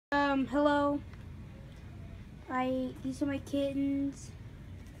hello. These are my kittens.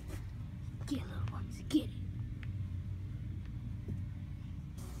 Get it, little ones, get it.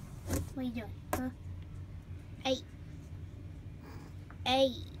 What are you doing, huh? Hey.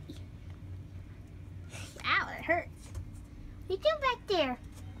 Hey. Ow, it hurts. What you doing back there?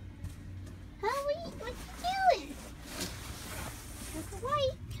 Huh, what you doing? That's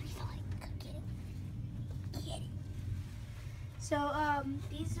right. Go get it. Get it. So,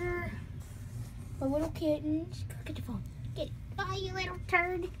 these are my little kittens. Go get your phone. Get it. Bye, you little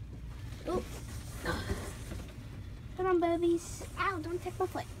turd. Oh. Come on, babies. Ow, don't take my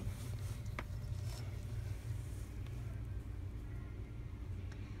foot.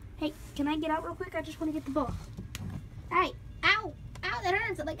 Hey, can I get out real quick? I just want to get the ball. Hey, ow, ow, that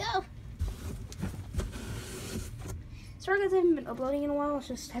hurts. Let go. Sorry guys, I haven't been uploading in a while. It's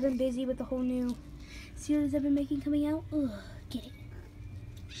just I've been busy with the whole new series I've been making coming out. Ugh, get it.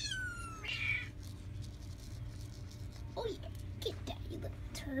 Oh yeah, get that, you little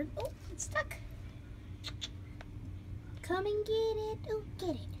turd. Oh, it's stuck. Come and get it. Oh,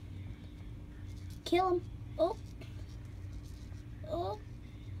 get it. Kill him. Oh. Oh.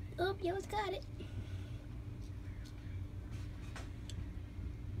 Oh, Yellow's got it.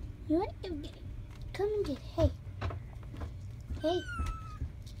 You want to get it? Come and get it. Hey. Hey.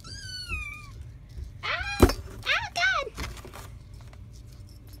 Ah! Oh, God!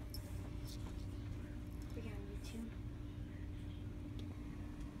 We're on YouTube.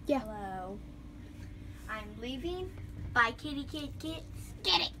 Yeah. Hello. I'm leaving. Bye, kitty kits.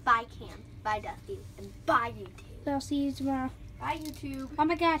 Get it. Bye, Cam. Bye, Dusty. And bye, YouTube. I'll see you tomorrow. Bye, YouTube. Oh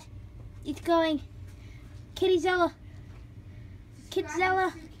my God. It's going. Kittizella.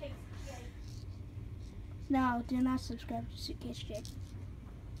 Kitzella. No, do not subscribe to Suitcase Jake.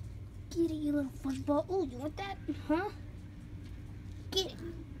 Get it, you little fuzzball. Oh, you want that? Huh? Get it.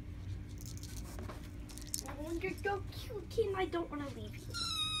 Oh, you're so cute, Kim. I don't want to leave you.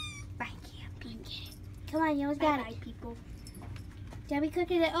 Bye, Cam. Get it. Come on, you almost got Bye, it. people. Debbie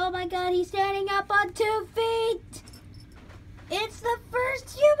cooking it. Oh my God, he's standing up on 2 feet. It's the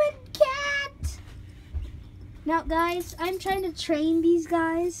first human cat. Now, guys, I'm trying to train these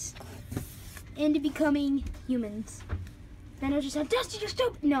guys into becoming humans. Then I just said, Dusty, you're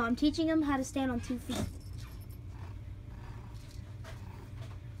stupid. No, I'm teaching them how to stand on 2 feet.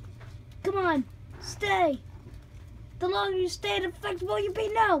 Come on, stay. The longer you stay, the flexible you be.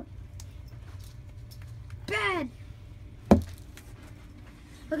 No. Bad.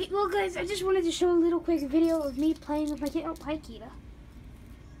 Okay, well, guys, I just wanted to show a little quick video of me playing with my kid. Oh, hi, Kita.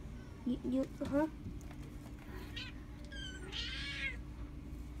 Huh?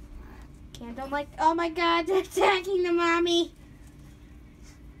 Don't like. Oh my God, they're attacking the mommy.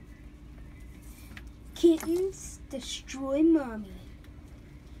 Kittens destroy mommy.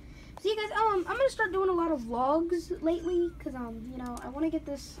 So you guys, I'm gonna start doing a lot of vlogs lately, cause you know, I want to get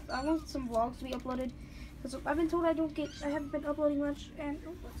this. I want some vlogs to be uploaded, cause I've been told I haven't been uploading much, and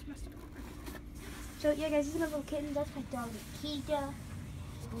oh, that's messed up. So yeah, guys, this is my little kitten. That's my dog, Kita.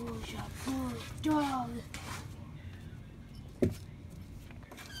 Who's your good dog?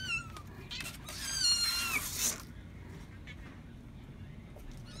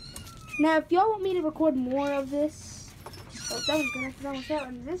 Now, if y'all want me to record more of this, oh, that one's gonna have to that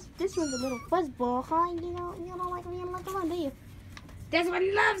one. This one's a little fuzzball, huh? You don't like me and like the one, do you? This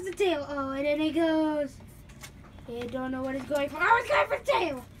one loves the tail. Oh, and then he goes. He don't know what he's going for. Oh, he's going for the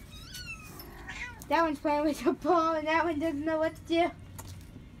tail. That one's playing with the ball, and that one doesn't know what to do.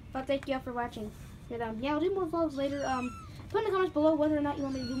 Well, thank y'all for watching. But, yeah, I'll do more vlogs later. Put in the comments below whether or not you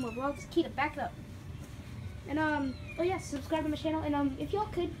want me to do more vlogs. Kita, back up. And, oh yeah, subscribe to my channel. And, if y'all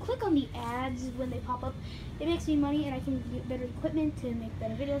could, click on the ads when they pop up. It makes me money, and I can get better equipment to make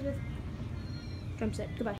better videos with. Drum set. Goodbye.